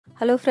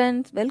Hello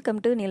friends, welcome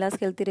to Nila's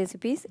Healthy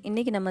Recipes.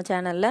 இன்னைக்கு நம்ம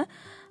சேனல்ல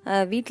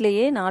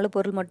வீட்லயே 4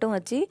 பொருள் மட்டும்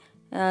வச்சு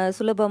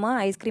சுலபமா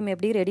ஐஸ்கிரீம்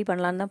எப்படி ரெடி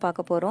பண்ணலாம்னு தான்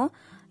பார்க்க போறோம்.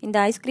 இந்த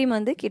ஐஸ்கிரீம்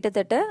வந்து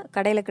கிட்டத்தட்ட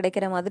கடையில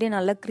கிடைக்கிற மாதிரி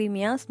நல்ல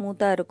க்ரீமியா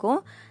ஸ்மூத்தா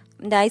இருக்கும்.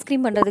 இந்த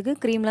ஐஸ்கிரீம் பண்றதுக்கு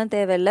க்ரீம்லாம்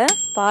தேவையில்லை.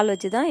 பால்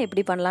வச்சு தான்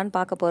எப்படி பண்ணலாம்னு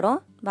பார்க்க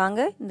போறோம்.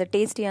 வாங்க இந்த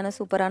டேஸ்டியான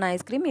சூப்பரான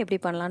ஐஸ்கிரீம்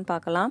எப்படி பண்ணலாம்னு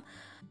பார்க்கலாம்.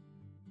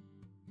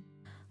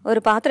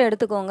 ஒரு பாத்திரம்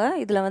எடுத்துக்கோங்க.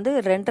 இதுல வந்து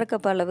 2.5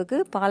 கப் அளவுக்கு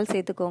பால்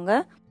சேர்த்துக்கோங்க.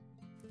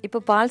 இப்போ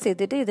பால்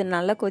சேர்த்துட்டு இது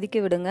நல்லா கொதிக்க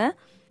விடுங்க.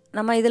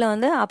 நம்ம இதில்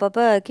வந்து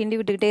அப்பப்போ கிண்டி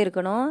விட்டுக்கிட்டே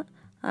இருக்கணும்.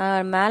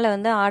 மேலே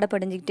வந்து ஆடை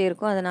படிஞ்சிக்கிட்டே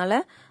இருக்கும். அதனால்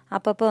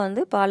அப்பப்போ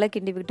வந்து பாலை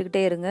கிண்டி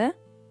விட்டுக்கிட்டே இருங்க.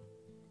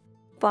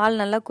 பால்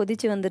நல்லா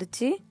கொதிச்சு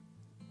வந்துருச்சு.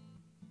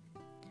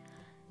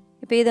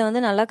 இப்போ இதை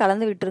வந்து நல்லா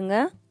கலந்து விட்டுருங்க.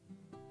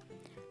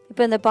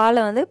 இப்போ இந்த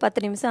பாலை வந்து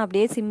 10 நிமிஷம்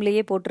அப்படியே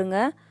சிம்லேயே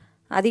போட்டுருங்க.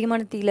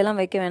 அதிகமான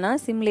தீயிலலாம் வைக்க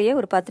வேணாம். சிம்லேயே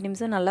ஒரு 10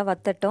 நிமிஷம் நல்லா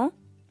வத்தட்டும்.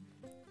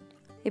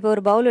 இப்போ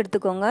ஒரு பவுல்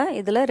எடுத்துக்கோங்க.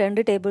 இதில்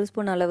 2 டேபிள்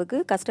ஸ்பூன் அளவுக்கு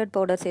கஸ்டர்ட்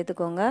பவுடர்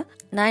சேர்த்துக்கோங்க.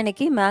 நான்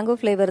இன்னைக்கு மேங்கோ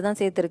ஃப்ளேவர் தான்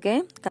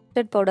சேர்த்துருக்கேன்.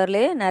 கஸ்டர்ட்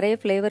பவுடர்லேயே நிறைய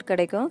ஃப்ளேவர்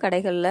கிடைக்கும்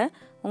கடைகளில்.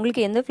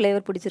 உங்களுக்கு எந்த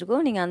ஃப்ளேவர் பிடிச்சிருக்கோ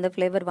நீங்கள் அந்த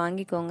ஃப்ளேவர்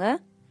வாங்கிக்கோங்க.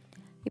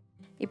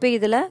 இப்போ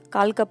இதில்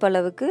 1/4 கப்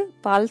அளவுக்கு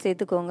பால்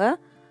சேர்த்துக்கோங்க.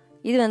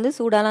 இது வந்து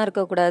சூடாலாம்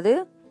இருக்கக்கூடாது.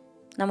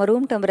 நம்ம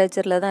ரூம்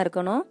டெம்பரேச்சரில் தான்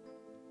இருக்கணும்.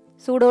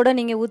 சூடோடு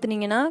நீங்கள்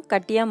ஊற்றுனீங்கன்னா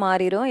கட்டியாக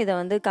மாறிடும். இதை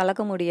வந்து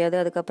கலக்க முடியாது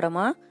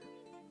அதுக்கப்புறமா.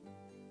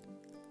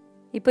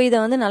 இப்போ இதை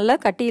வந்து நல்லா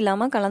கட்டி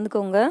இல்லாமல்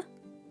கலந்துக்கோங்க.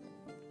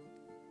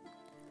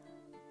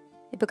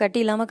 இப்போ கட்டி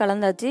இல்லாமல்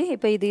கலந்தாச்சு.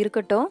 இப்போ இது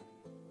இருக்கட்டும்.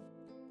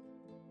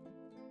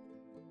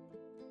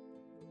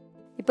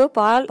 இப்போ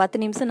பால் 10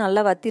 நிமிஷம்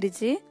நல்லா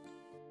வத்திருச்சு.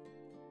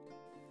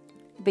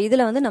 இப்போ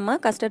இதில் வந்து நம்ம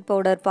கஸ்டர்ட்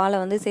பவுடர் பாலை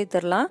வந்து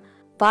சேர்த்துடலாம்.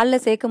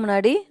 பாலில் சேர்க்க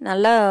முன்னாடி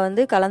நல்லா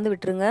வந்து கலந்து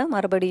விட்டுருங்க.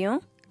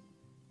 மறுபடியும்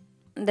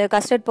இந்த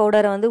கஸ்டர்ட்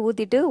பவுடரை வந்து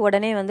ஊற்றிட்டு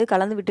உடனே வந்து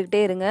கலந்து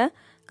விட்டுக்கிட்டே இருங்க.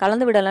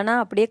 கலந்து விடலைன்னா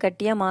அப்படியே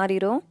கட்டியாக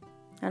மாறிடும்.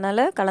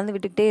 அதனால் கலந்து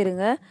விட்டுக்கிட்டே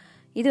இருங்க.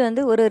 இது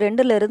வந்து ஒரு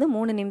 2லேருந்து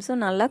 3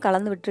 நிமிஷம் நல்லா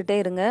கலந்து விட்டுட்டே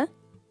இருங்க.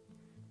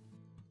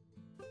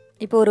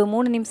 இப்போ ஒரு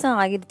 3 நிமிஷம்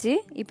ஆகிடுச்சு.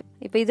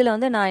 இப்போ இதில்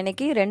வந்து நான்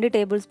இன்னைக்கு 2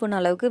 டேபிள் ஸ்பூன்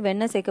அளவுக்கு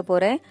வெண்ணெய் சேர்க்க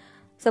போகிறேன்.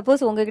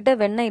 சப்போஸ் உங்ககிட்ட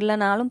வெண்ணெய்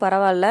இல்லைனாலும்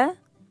பரவாயில்ல.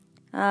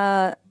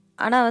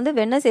 ஆனால் வந்து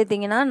வெண்ணெய்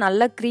சேர்த்திங்கன்னா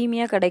நல்லா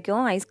க்ரீமியாக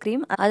கிடைக்கும்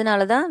ஐஸ்கிரீம்.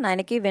 அதனால தான் நான்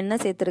இன்னைக்கு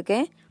வெண்ணெய்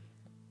சேர்த்துருக்கேன்.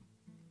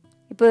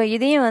 இப்போ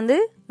இதையும் வந்து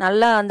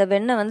நல்லா அந்த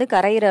வெண்ணெய் வந்து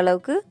கரையிற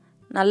அளவுக்கு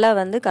நல்லா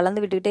வந்து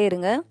கலந்து விட்டுக்கிட்டே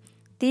இருங்க.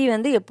 தீ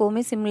வந்து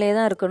எப்போவுமே சிம்லேயே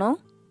தான் இருக்கணும்.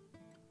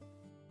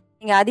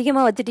 நீங்கள்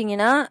அதிகமாக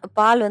வச்சிட்டிங்கன்னா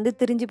பால் வந்து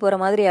திரிஞ்சு போகிற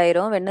மாதிரி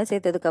ஆயிரும் வெண்ணெய்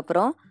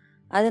சேர்த்ததுக்கப்புறம்.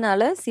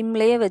 அதனால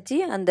சிம்லேயே வச்சு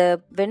அந்த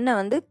வெண்ணெய்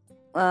வந்து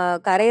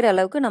கரையிற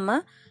அளவுக்கு நம்ம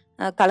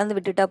கலந்து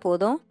விட்டுட்டா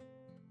போதும்.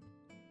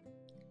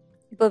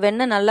 இப்போ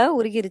வெண்ணெய் நல்லா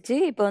உருகிருச்சு.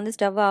 இப்போ வந்து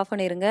ஸ்டவ்வை ஆஃப்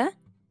பண்ணிடுங்க.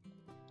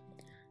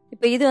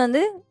 இப்போ இது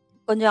வந்து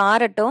கொஞ்சம்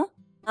ஆறட்டும்.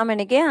 நாம்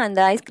இன்றைக்கி அந்த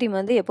ஐஸ்கிரீம்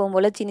வந்து எப்பவும்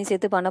போல் சீனி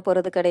சேர்த்து பண்ண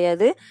போகிறது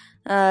கிடையாது.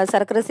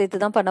 சர்க்கரை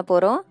சேர்த்து தான் பண்ண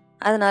போகிறோம்.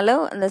 அதனால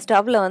அந்த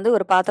ஸ்டவ்வில் வந்து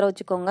ஒரு பாத்திரம்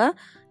வச்சுக்கோங்க.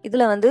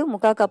 இதில் வந்து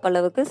 3/4 கப்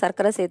அளவுக்கு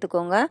சர்க்கரை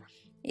சேர்த்துக்கோங்க.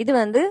 இது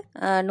வந்து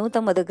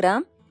 150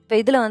 கிராம்.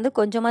 இப்போ இதில் வந்து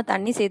கொஞ்சமாக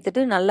தண்ணி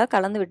சேர்த்துட்டு நல்லா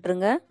கலந்து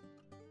விட்டுருங்க.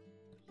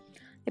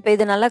 இப்போ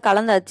இது நல்லா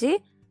கலந்தாச்சு.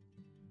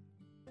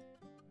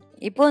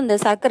 இப்போ இந்த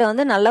சர்க்கரை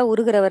வந்து நல்லா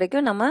உருகிற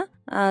வரைக்கும் நம்ம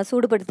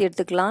சூடுபடுத்தி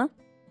எடுத்துக்கலாம்.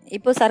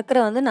 இப்போ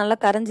சர்க்கரை வந்து நல்லா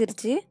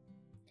கரைஞ்சிருச்சு.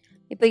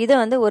 இப்போ இதை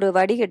வந்து ஒரு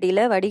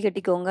வடிகட்டியில்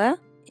வடிகட்டிக்கோங்க.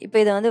 இப்போ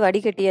இதை வந்து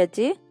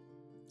வடிகட்டியாச்சு.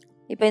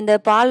 இப்போ இந்த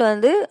பால்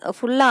வந்து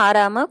ஃபுல்லாக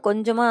ஆறாமல்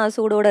கொஞ்சமாக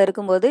சூடோடு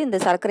இருக்கும்போது இந்த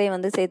சர்க்கரையை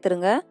வந்து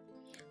சேர்த்துருங்க.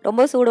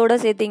 ரொம்ப சூடோடு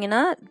சேர்த்திங்கன்னா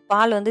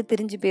பால் வந்து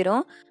திரிஞ்சு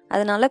போயிடும்.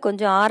 அதனால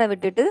கொஞ்சம் ஆற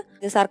விட்டுட்டு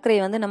இந்த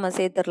சர்க்கரையை வந்து நம்ம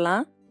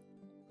சேர்த்துடலாம்.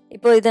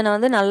 இப்போ இதை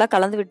வந்து நல்லா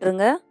கலந்து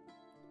விட்டுருங்க.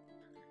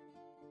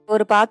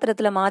 ஒரு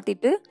பாத்திரத்தில்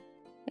மாற்றிட்டு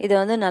இதை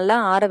வந்து நல்லா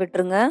ஆற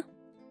விட்டுருங்க.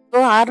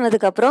 இப்போ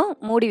ஆறுனதுக்கப்புறம்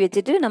மூடி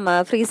வச்சுட்டு நம்ம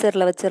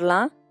ஃப்ரீசரில்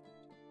வச்சிடலாம்.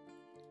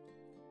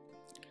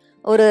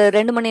 ஒரு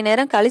 2 மணி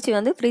நேரம் கழித்து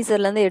வந்து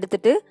ஃப்ரீசர்லேருந்து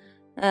எடுத்துட்டு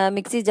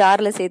மிக்சி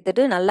ஜாரில்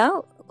சேர்த்துட்டு நல்லா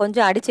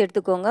கொஞ்சம் அடித்து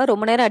எடுத்துக்கோங்க.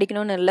 ரொம்ப நேரம்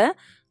அடிக்கணும்னு இல்லை.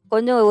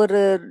 கொஞ்சம்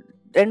ஒரு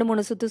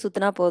 2-3 சுற்று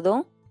சுற்றினா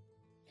போதும்.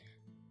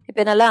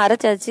 இப்போ நல்லா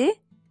அரைச்சாச்சு.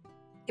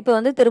 இப்போ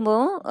வந்து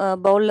திரும்பவும்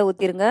பவுலில்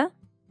ஊற்றிருங்க.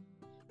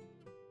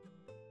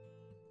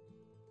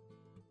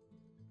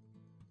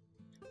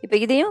 இப்போ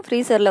இதையும்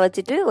ஃப்ரீசரில்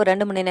வச்சுட்டு ஒரு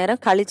 2 மணி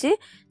நேரம் கழித்து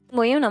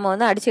திரும்பவும் நம்ம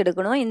வந்து அடித்து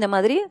எடுக்கணும். இந்த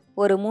மாதிரி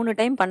ஒரு 3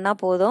 டைம் பண்ணால்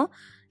போதும்.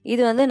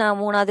 இது வந்து நான்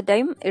 3வது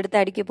டைம் எடுத்து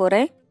அடிக்க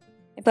போகிறேன்.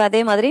 இப்போ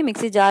அதே மாதிரி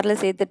மிக்சி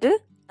ஜாரில் சேர்த்துட்டு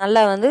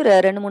நல்லா வந்து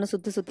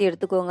 2-3 சுற்றி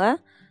எடுத்துக்கோங்க.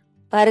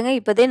 பாருங்கள்,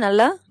 இப்போதே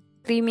நல்லா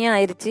க்ரீமியாக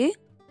ஆயிடுச்சு.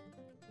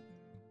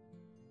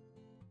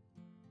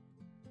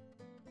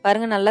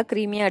 பாருங்கள், நல்லா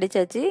க்ரீமியாக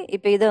அடித்தாச்சு.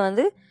 இப்போ இதை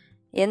வந்து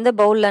எந்த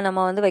பவுலில்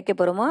நம்ம வந்து வைக்க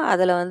போகிறோமோ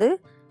அதில் வந்து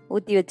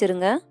ஊற்றி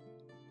வச்சுருங்க.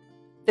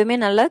 இப்போவுமே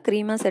நல்லா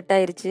க்ரீமாக செட்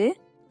ஆயிடுச்சு.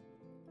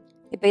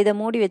 இப்போ இதை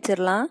மூடி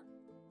வச்சிடலாம்.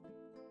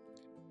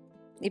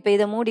 இப்போ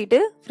இதை மூடிட்டு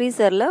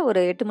ஃப்ரீசரில்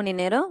ஒரு 8 மணி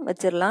நேரம்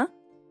வச்சிடலாம்.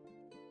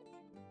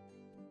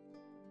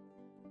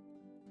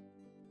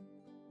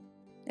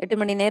 8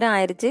 மணி நேரம்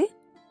ஆயிடுச்சு.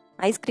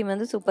 ஐஸ்கிரீம்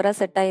வந்து சூப்பராக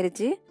செட்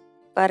ஆயிடுச்சு.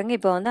 பாருங்கள்,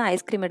 இப்போ வந்து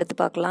ஐஸ்கிரீம் எடுத்து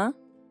பார்க்கலாம்.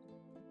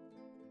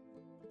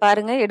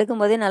 பாருங்கள்,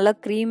 எடுக்கும்போதே நல்லா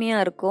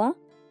க்ரீமியாக இருக்கும்.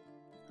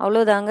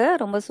 அவ்வளோதாங்க.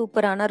 ரொம்ப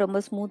சூப்பரான, ரொம்ப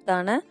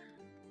ஸ்மூத்தான,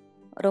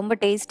 ரொம்ப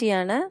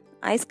டேஸ்டியான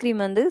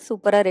ஐஸ்கிரீம் வந்து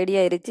சூப்பராக ரெடி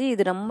ஆயிருச்சு.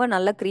 இது ரொம்ப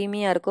நல்லா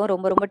க்ரீமியாக இருக்கும்,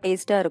 ரொம்ப ரொம்ப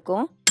டேஸ்ட்டாக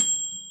இருக்கும்.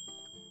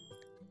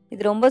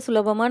 இது ரொம்ப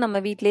சுலபமாக நம்ம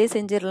வீட்டிலேயே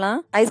செஞ்சிடலாம்.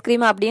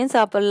 ஐஸ்கிரீம் அப்படியும்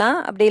சாப்பிட்லாம்,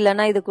 அப்படி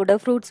இல்லைன்னா இது கூட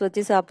ஃப்ரூட்ஸ்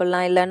வச்சு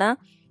சாப்பிட்லாம், இல்லைன்னா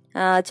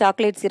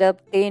சாக்லேட் சிரப்,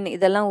 தேன்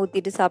இதெல்லாம்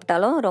ஊற்றிட்டு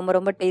சாப்பிட்டாலும் ரொம்ப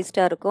ரொம்ப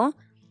டேஸ்ட்டாக இருக்கும்.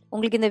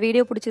 உங்களுக்கு இந்த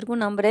வீடியோ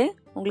பிடிச்சிருக்கும்னு நம்புகிறேன்.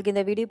 உங்களுக்கு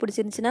இந்த வீடியோ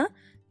பிடிச்சிருந்துச்சுன்னா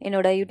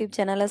என்னோடய யூடியூப்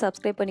சேனலை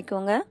சப்ஸ்கிரைப்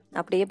பண்ணிக்கோங்க.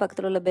 அப்படியே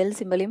பக்கத்தில் உள்ள பெல்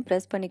சிம்பலையும்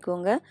ப்ரெஸ்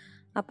பண்ணிக்கோங்க.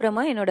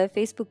 அப்புறமா என்னோடய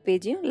ஃபேஸ்புக்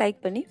பேஜையும் லைக்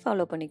பண்ணி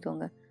ஃபாலோ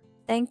பண்ணிக்கோங்க.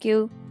 தேங்க்யூ.